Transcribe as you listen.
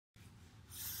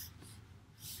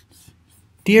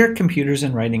Dear computers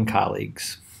and writing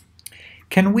colleagues,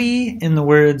 can we, in the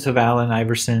words of Allen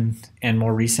Iverson and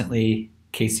more recently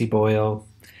Casey Boyle,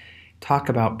 talk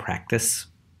about practice?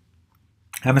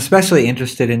 I'm especially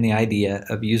interested in the idea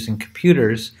of using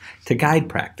computers to guide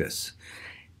practice,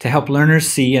 to help learners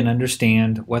see and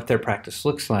understand what their practice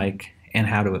looks like and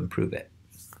how to improve it.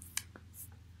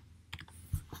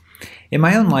 In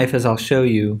my own life, as I'll show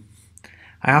you,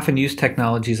 I often use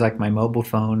technologies like my mobile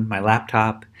phone, my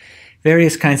laptop,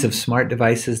 various kinds of smart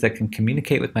devices that can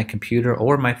communicate with my computer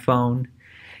or my phone,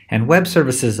 and web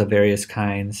services of various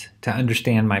kinds to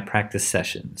understand my practice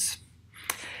sessions.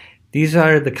 These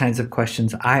are the kinds of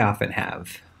questions I often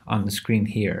have on the screen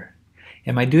here.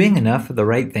 Am I doing enough of the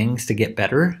right things to get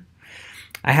better?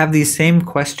 I have these same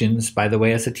questions, by the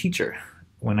way, as a teacher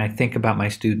when I think about my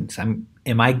students. Am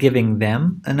I giving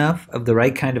them enough of the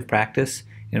right kind of practice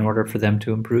in order for them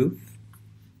to improve?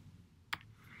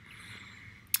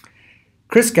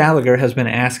 Chris Gallagher has been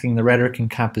asking the rhetoric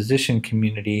and composition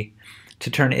community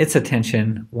to turn its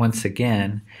attention once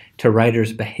again to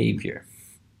writers' behavior,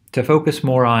 to focus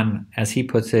more on, as he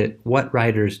puts it, what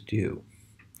writers do.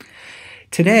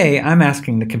 Today, I'm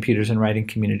asking the computers and writing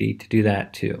community to do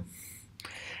that too.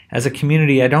 As a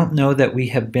community, I don't know that we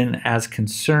have been as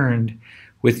concerned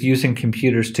with using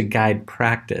computers to guide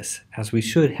practice as we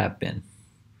should have been.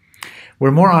 We're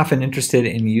more often interested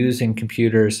in using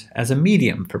computers as a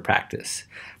medium for practice,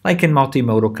 like in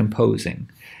multimodal composing.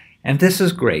 And this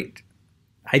is great.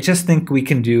 I just think we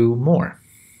can do more.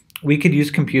 We could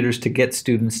use computers to get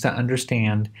students to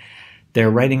understand their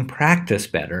writing practice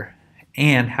better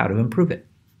and how to improve it.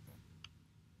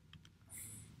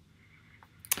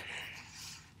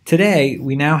 Today,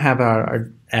 we now have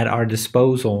at our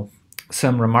disposal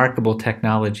some remarkable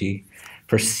technology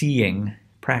for seeing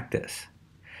practice.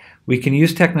 We can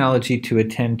use technology to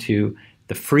attend to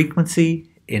the frequency,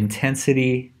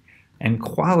 intensity, and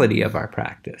quality of our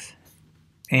practice.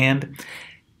 And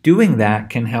doing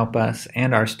that can help us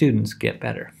and our students get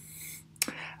better.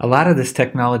 A lot of this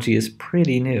technology is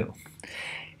pretty new.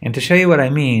 And to show you what I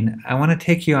mean, I want to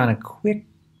take you on a quick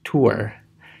tour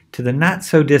to the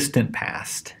not-so-distant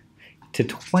past, to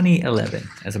 2011,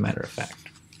 as a matter of fact.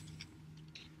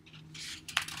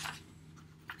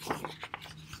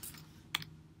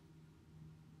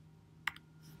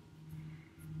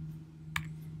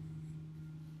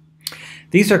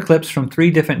 These are clips from 3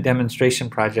 different demonstration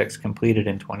projects completed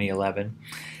in 2011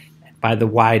 by the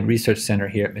WIDE Research Center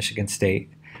here at Michigan State,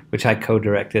 which I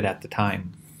co-directed at the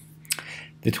time.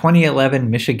 The 2011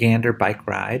 Michigander Bike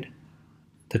Ride,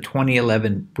 the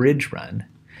 2011 Bridge Run,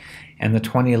 and the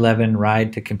 2011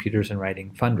 Ride to Computers and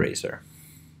Writing fundraiser.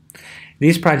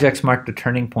 These projects marked a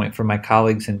turning point for my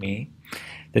colleagues and me,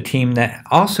 the team that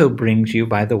also brings you,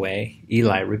 by the way,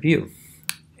 Eli Review,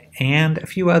 and a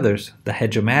few others, the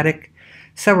Hedge-O-Matic,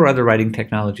 several other writing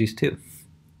technologies too.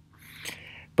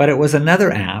 But it was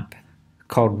another app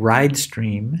called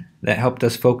RideStream that helped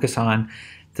us focus on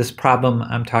this problem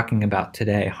I'm talking about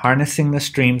today, harnessing the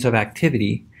streams of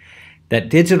activity that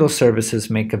digital services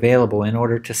make available in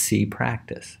order to see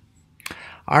practice.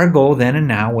 Our goal then and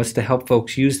now was to help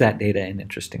folks use that data in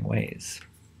interesting ways.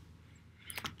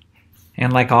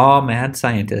 And like all mad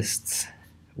scientists,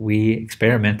 we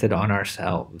experimented on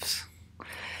ourselves.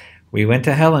 We went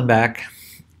to hell and back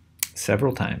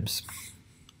several times.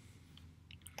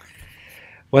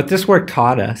 What this work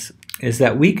taught us is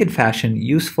that we could fashion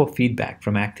useful feedback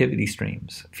from activity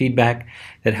streams, feedback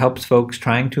that helps folks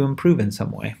trying to improve in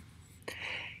some way,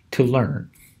 to learn,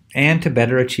 and to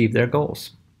better achieve their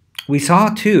goals. We saw,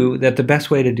 too, that the best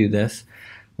way to do this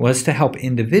was to help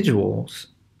individuals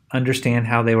understand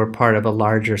how they were part of a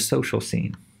larger social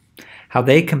scene, how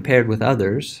they compared with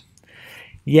others,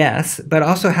 yes, but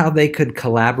also how they could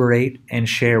collaborate and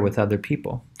share with other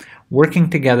people, working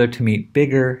together to meet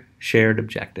bigger shared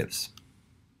objectives.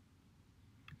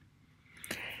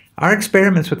 Our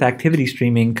experiments with activity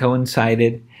streaming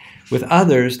coincided with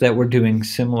others that were doing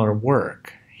similar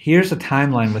work. Here's a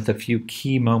timeline with a few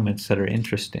key moments that are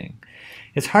interesting.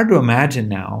 It's hard to imagine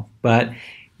now, but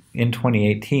in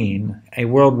 2018, a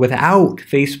world without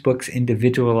Facebook's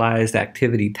individualized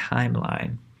activity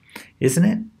timeline, isn't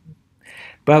it?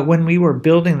 But when we were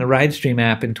building the RideStream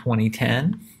app in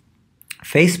 2010,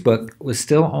 Facebook was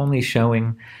still only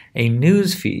showing a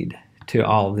news feed to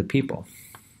all of the people.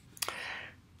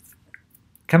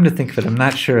 Come to think of it, I'm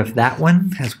not sure if that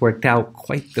one has worked out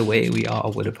quite the way we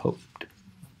all would have hoped.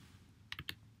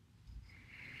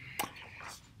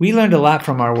 We learned a lot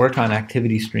from our work on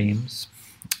activity streams.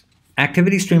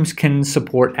 Activity streams can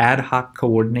support ad hoc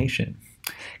coordination,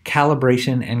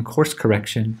 calibration, and course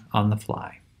correction on the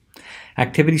fly.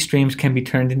 Activity streams can be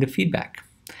turned into feedback.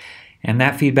 And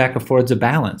that feedback affords a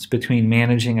balance between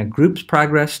managing a group's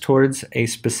progress towards a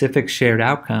specific shared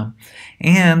outcome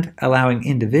and allowing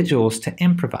individuals to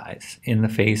improvise in the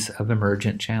face of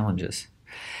emergent challenges.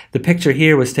 The picture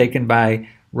here was taken by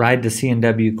Ride to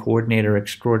CNW Coordinator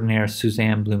Extraordinaire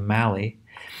Suzanne Bloom-Malley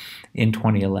in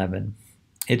 2011.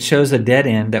 It shows a dead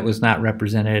end that was not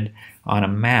represented on a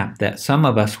map that some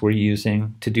of us were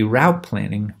using to do route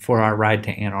planning for our ride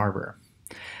to Ann Arbor.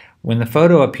 When the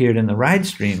photo appeared in the ride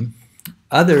stream,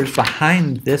 others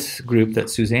behind this group that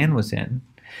Suzanne was in,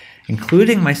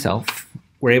 including myself,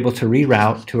 were able to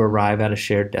reroute to arrive at a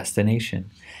shared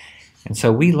destination. And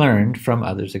so we learned from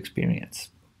others' experience.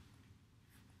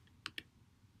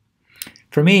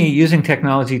 For me, using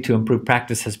technology to improve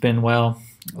practice has been, well,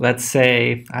 let's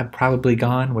say I've probably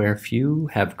gone where few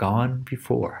have gone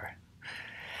before.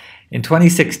 In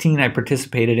 2016, I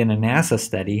participated in a NASA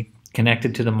study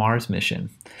connected to the Mars mission.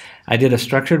 I did a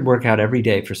structured workout every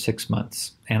day for 6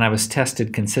 months, and I was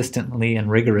tested consistently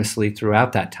and rigorously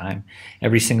throughout that time,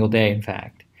 every single day, in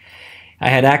fact. I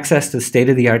had access to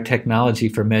state-of-the-art technology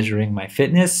for measuring my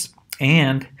fitness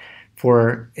and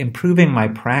for improving my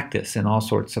practice in all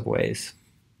sorts of ways.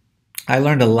 I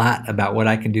learned a lot about what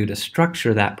I can do to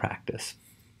structure that practice.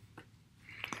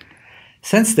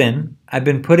 Since then, I've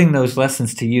been putting those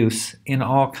lessons to use in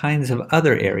all kinds of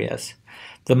other areas.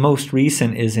 The most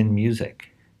recent is in music.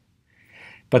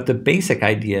 But the basic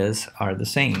ideas are the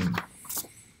same.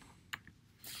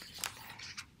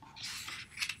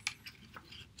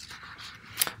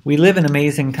 We live in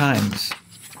amazing times.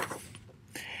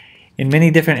 In many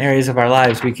different areas of our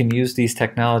lives, we can use these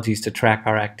technologies to track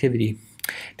our activity,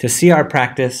 to see our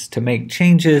practice, to make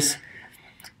changes,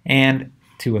 and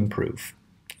to improve.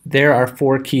 There are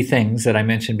 4 key things that I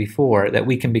mentioned before that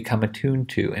we can become attuned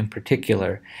to in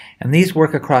particular, and these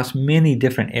work across many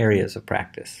different areas of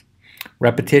practice: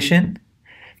 repetition,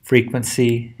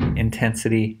 frequency,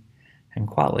 intensity, and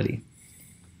quality.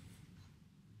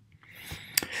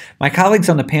 My colleagues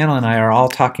on the panel and I are all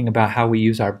talking about how we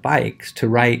use our bikes to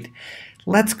write,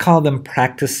 let's call them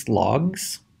practice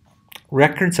logs,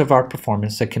 records of our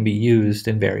performance that can be used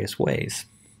in various ways.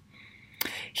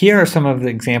 Here are some of the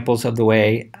examples of the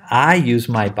way I use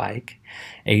my bike: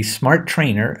 a smart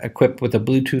trainer equipped with a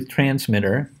Bluetooth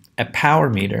transmitter, a power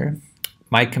meter,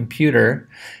 my computer,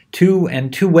 two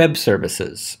web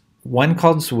services, one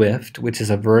called Zwift, which is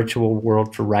a virtual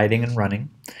world for riding and running,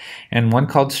 and one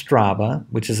called Strava,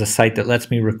 which is a site that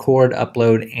lets me record,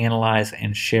 upload, analyze,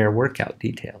 and share workout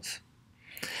details.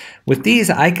 With these,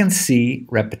 I can see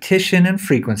repetition and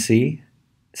frequency,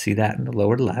 see that in the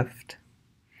lower left.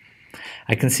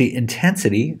 I can see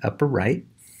intensity, upper right,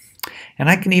 and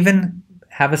I can even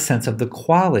have a sense of the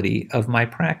quality of my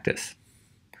practice.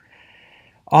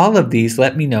 All of these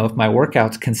let me know if my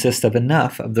workouts consist of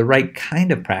enough of the right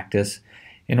kind of practice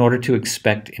in order to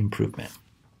expect improvement.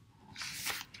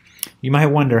 You might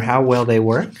wonder how well they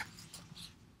work.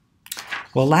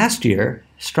 Well, last year,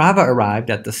 Strava arrived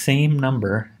at the same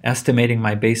number, estimating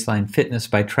my baseline fitness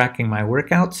by tracking my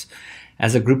workouts,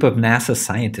 as a group of NASA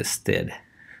scientists did.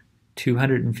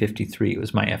 253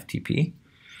 was my FTP.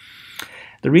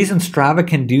 The reason Strava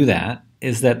can do that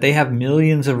is that they have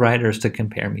millions of riders to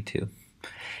compare me to.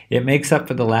 It makes up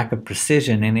for the lack of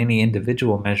precision in any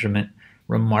individual measurement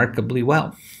remarkably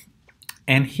well.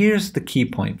 And here's the key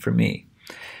point for me.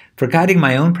 For guiding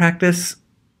my own practice,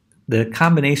 the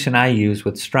combination I use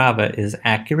with Strava is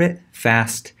accurate,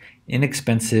 fast,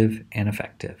 inexpensive, and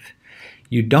effective.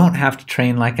 You don't have to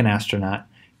train like an astronaut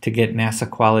to get NASA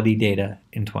quality data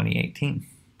in 2018.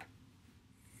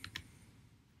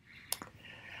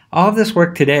 All of this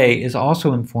work today is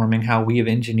also informing how we have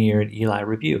engineered Eli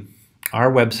Review,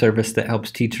 our web service that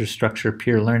helps teachers structure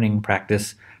peer learning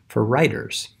practice for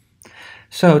writers.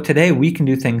 So today we can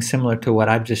do things similar to what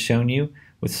I've just shown you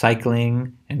with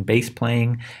cycling and bass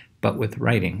playing, but with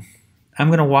writing. I'm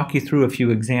going to walk you through a few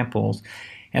examples,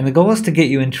 and the goal is to get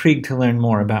you intrigued to learn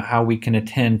more about how we can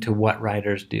attend to what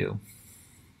writers do.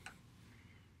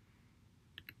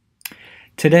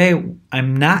 Today,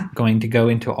 I'm not going to go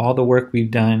into all the work we've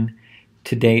done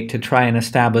to date to try and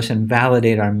establish and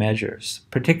validate our measures,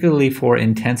 particularly for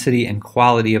intensity and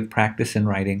quality of practice in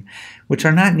writing, which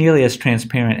are not nearly as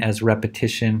transparent as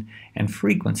repetition and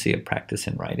frequency of practice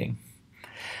in writing.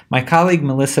 My colleague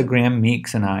Melissa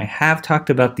Graham-Meeks and I have talked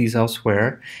about these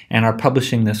elsewhere and are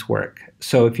publishing this work.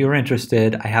 So if you're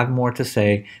interested, I have more to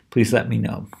say, please let me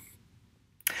know.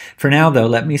 For now, though,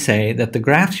 let me say that the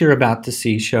graphs you're about to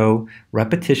see show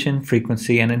repetition,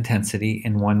 frequency, and intensity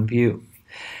in one view.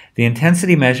 The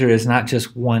intensity measure is not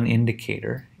just one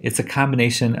indicator. It's a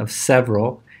combination of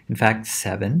several, in fact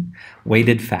 7,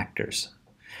 weighted factors.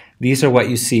 These are what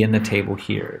you see in the table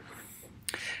here.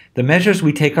 The measures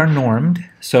we take are normed,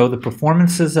 so the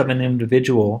performances of an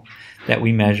individual that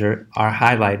we measure are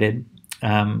highlighted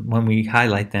when we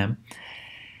highlight them,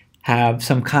 have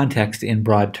some context in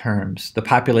broad terms, the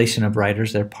population of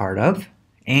writers they're part of,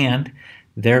 and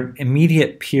their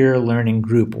immediate peer learning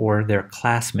group, or their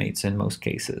classmates in most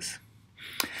cases.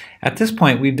 At this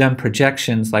point, we've done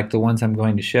projections like the ones I'm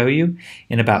going to show you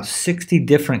in about 60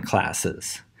 different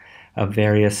classes of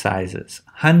various sizes,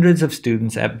 hundreds of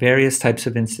students at various types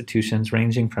of institutions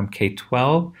ranging from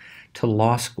K-12 to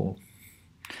law school,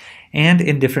 and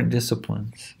in different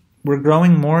disciplines. We're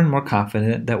growing more and more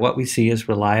confident that what we see is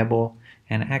reliable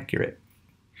and accurate.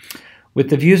 With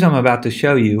the views I'm about to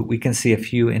show you, we can see a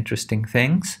few interesting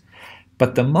things,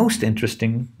 but the most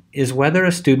interesting is whether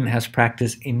a student has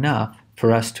practiced enough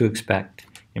for us to expect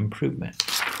improvement.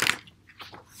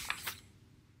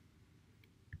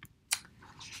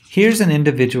 Here's an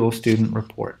individual student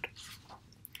report.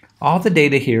 All the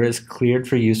data here is cleared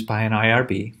for use by an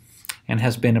IRB and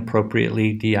has been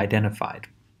appropriately de-identified.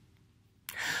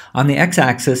 On the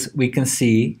x-axis, we can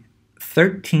see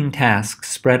 13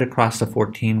 tasks spread across a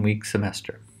 14-week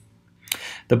semester.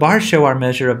 The bars show our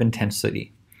measure of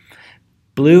intensity.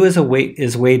 Blue is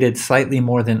weighted slightly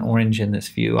more than orange in this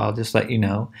view, I'll just let you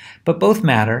know, but both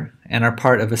matter and are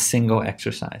part of a single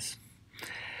exercise.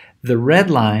 The red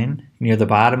line near the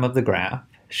bottom of the graph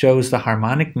shows the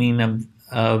harmonic mean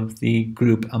of the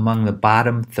group among the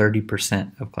bottom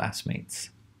 30% of classmates.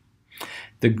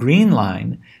 The green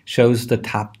line shows the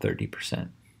top 30%.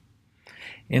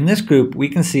 In this group, we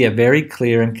can see a very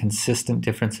clear and consistent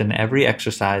difference in every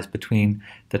exercise between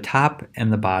the top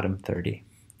and the bottom 30.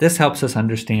 This helps us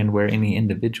understand where any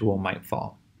individual might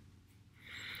fall.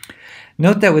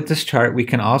 Note that with this chart, we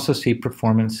can also see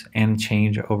performance and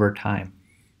change over time.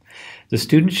 The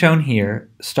student shown here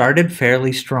started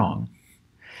fairly strong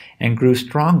and grew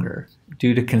stronger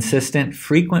due to consistent,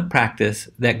 frequent practice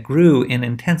that grew in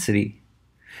intensity.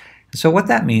 So what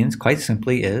that means, quite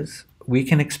simply, is we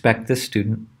can expect this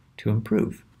student to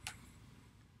improve.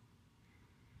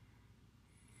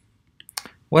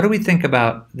 What do we think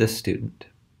about this student?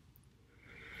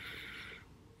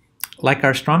 Like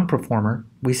our strong performer,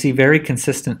 we see very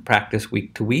consistent practice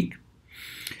week to week.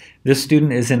 This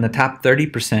student is in the top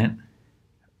 30%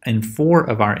 in 4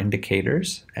 of our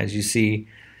indicators, as you see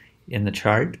in the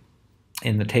chart,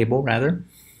 in the table rather,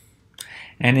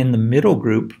 and in the middle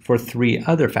group for 3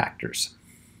 other factors.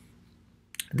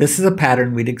 This is a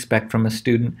pattern we'd expect from a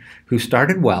student who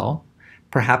started well,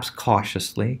 perhaps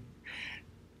cautiously,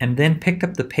 and then picked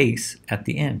up the pace at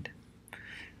the end.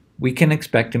 We can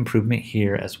expect improvement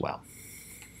here as well.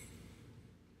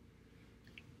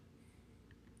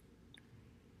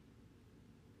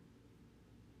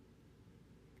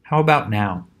 How about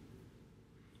now?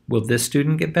 Will this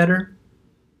student get better?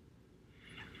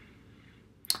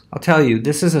 I'll tell you,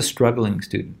 this is a struggling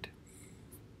student.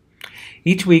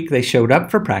 Each week they showed up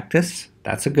for practice,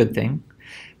 that's a good thing,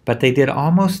 but they did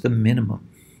almost the minimum.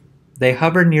 They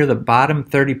hover near the bottom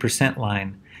 30%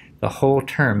 line the whole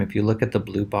term if you look at the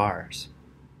blue bars.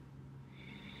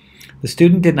 The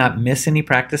student did not miss any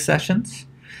practice sessions,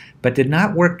 but did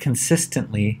not work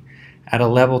consistently at a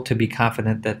level to be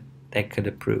confident that they could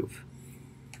improve.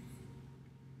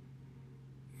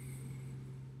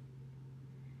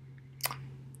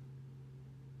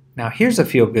 Now here's a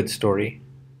feel-good story,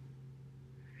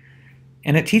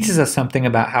 and it teaches us something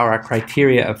about how our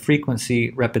criteria of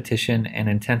frequency, repetition, and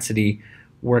intensity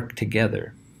work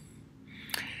together.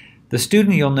 The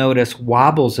student, you'll notice,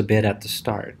 wobbles a bit at the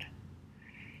start,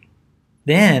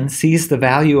 then sees the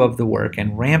value of the work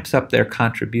and ramps up their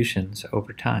contributions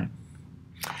over time.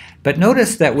 But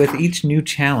notice that with each new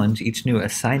challenge, each new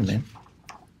assignment,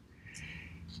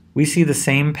 we see the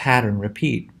same pattern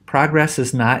repeat. Progress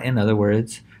is not, in other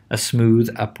words, a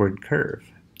smooth upward curve.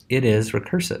 It is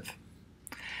recursive.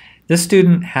 This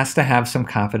student has to have some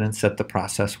confidence that the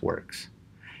process works.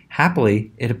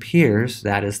 Happily, it appears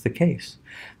that is the case.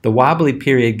 The wobbly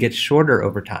period gets shorter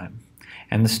over time,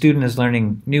 and the student is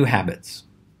learning new habits.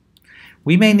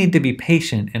 We may need to be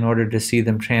patient in order to see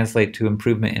them translate to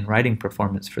improvement in writing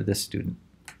performance for this student.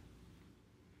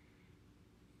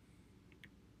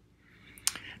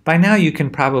 By now you can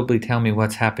probably tell me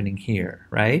what's happening here,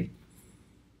 right?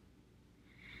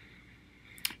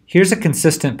 Here's a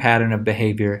consistent pattern of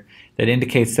behavior that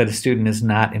indicates that a student is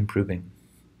not improving.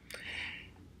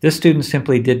 This student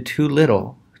simply did too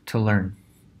little to learn.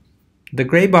 The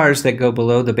gray bars that go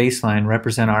below the baseline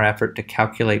represent our effort to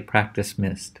calculate practice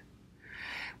missed.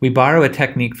 We borrow a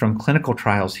technique from clinical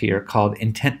trials here called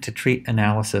intent-to-treat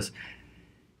analysis,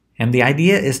 And the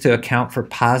idea is to account for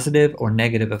positive or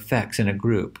negative effects in a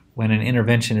group when an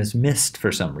intervention is missed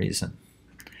for some reason.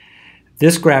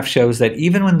 This graph shows that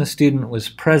even when the student was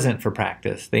present for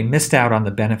practice, they missed out on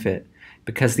the benefit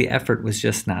because the effort was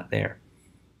just not there.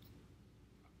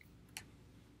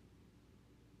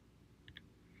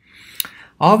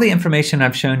 All the information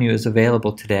I've shown you is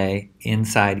available today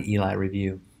inside Eli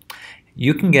Review.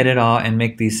 You can get it all and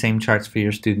make these same charts for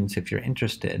your students if you're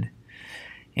interested.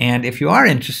 And if you are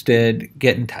interested,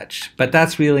 get in touch. But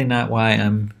that's really not why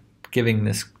I'm giving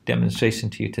this demonstration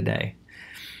to you today.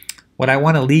 What I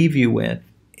want to leave you with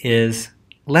is,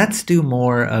 let's do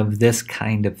more of this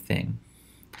kind of thing.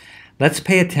 Let's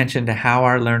pay attention to how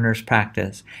our learners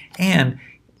practice, and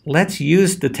let's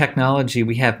use the technology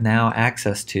we have now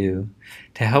access to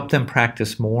help them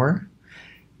practice more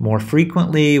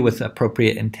frequently with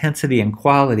appropriate intensity and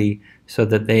quality so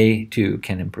that they too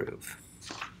can improve.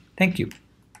 Thank you.